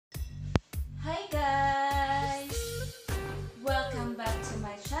Hi guys! Welcome back to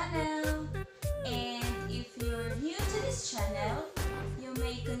my channel. And if you're new to this channel, you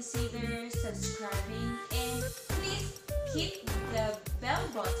may consider subscribing and please hit the bell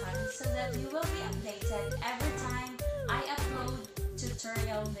button so that you will be updated every time I upload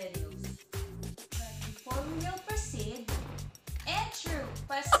tutorial videos. But before we will proceed, intro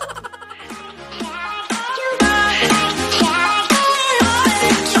first.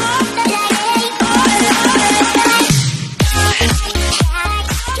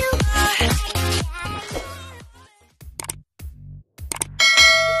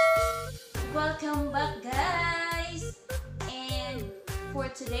 Welcome back guys! And for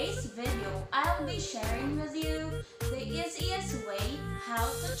today's video, I'll be sharing with you the easiest way how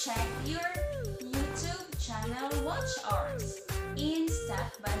to check your YouTube channel watch hours in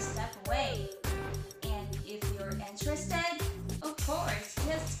step-by-step way. And if you're interested, of course,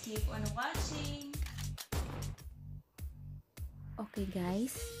 just keep on watching. Okay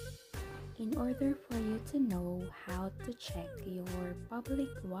guys, in order for you to know how to check your public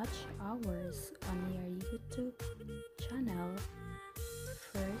watch hours on your YouTube channel,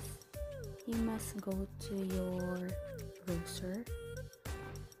 first you must go to your browser.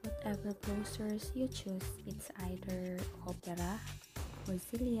 Whatever browsers you choose, it's either Opera,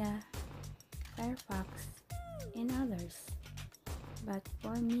 Mozilla, Firefox, and others. But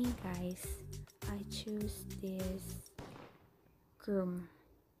for me guys, I choose this Chrome.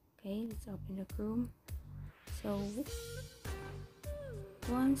 Okay, let's open the Chrome. So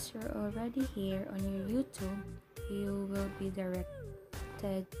once you're already here on your YouTube, you will be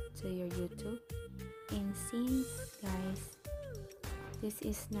directed to your YouTube. And since guys, this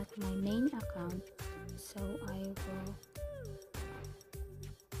is not my main account, so I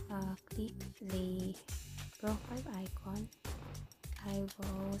will click the profile icon. I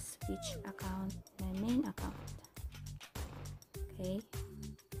will switch account, my main account. Okay,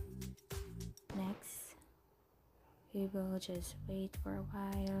 next we will just wait for a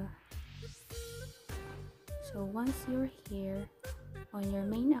while. So once you're here on your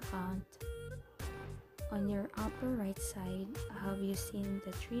main account, on your upper right side, have you seen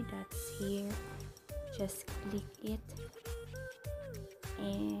the three dots here? Just click it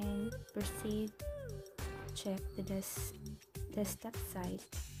and proceed. Check the desktop side,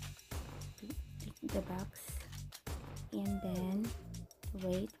 click the box and then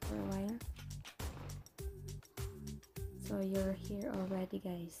wait for a while. So you're here already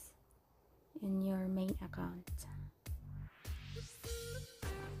guys in your main account.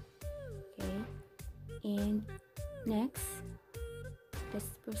 Okay, and next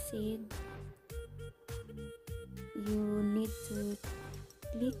let's proceed. You need to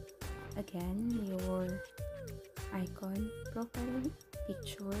click again your icon, profile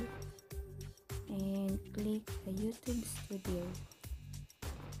picture, and click the YouTube Studio.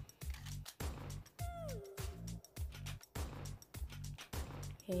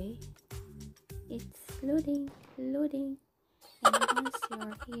 Okay, it's loading. And once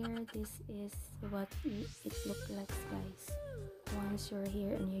you're here, this is what it looks like guys. Once you're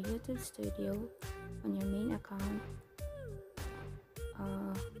here on your YouTube Studio, on your main account,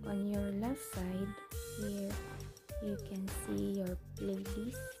 on your left side here, you can see your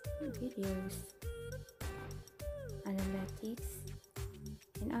playlist, videos, analytics,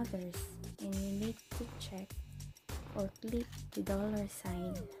 and others. And you need to check or click the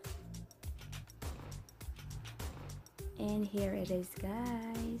 $sign. And here it is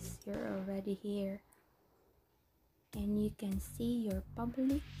guys, you're already here. And you can see your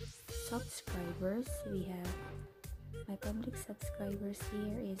public subscribers. We have my public subscribers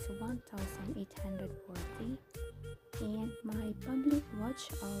here is 1,840, and my public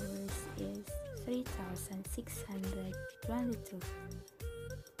watch hours is 3,622.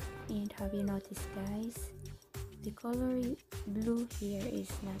 And have you noticed guys, the color blue here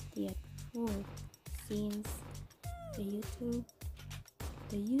is not yet full, since the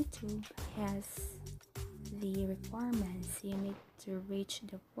YouTube has the requirements. You need to reach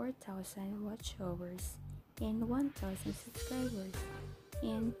the 4,000 watch hours and 1,000 subscribers,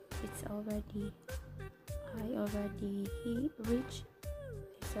 and I already reached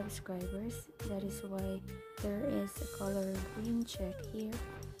the subscribers. That is why there is a color green check here.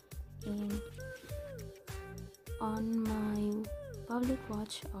 And on my public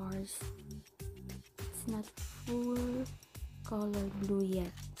watch hours, it's not full color blue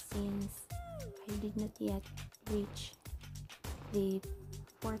yet, since I did not yet reach the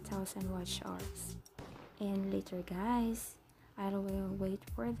 4,000 watch hours. And later guys, I will wait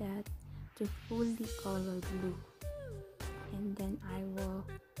for that to fully color blue, and then I will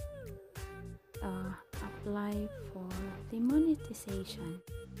apply for the monetization.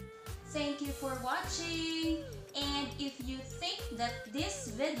 Thank you for watching. And if you think that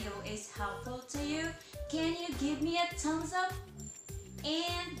this video is helpful to you, can you give me a thumbs up?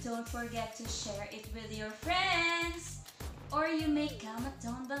 And don't forget to share it with your friends. Or you may comment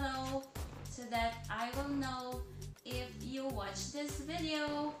down below so that I will know if you watch this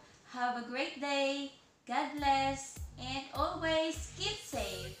video. Have a great day. God bless. And always keep safe.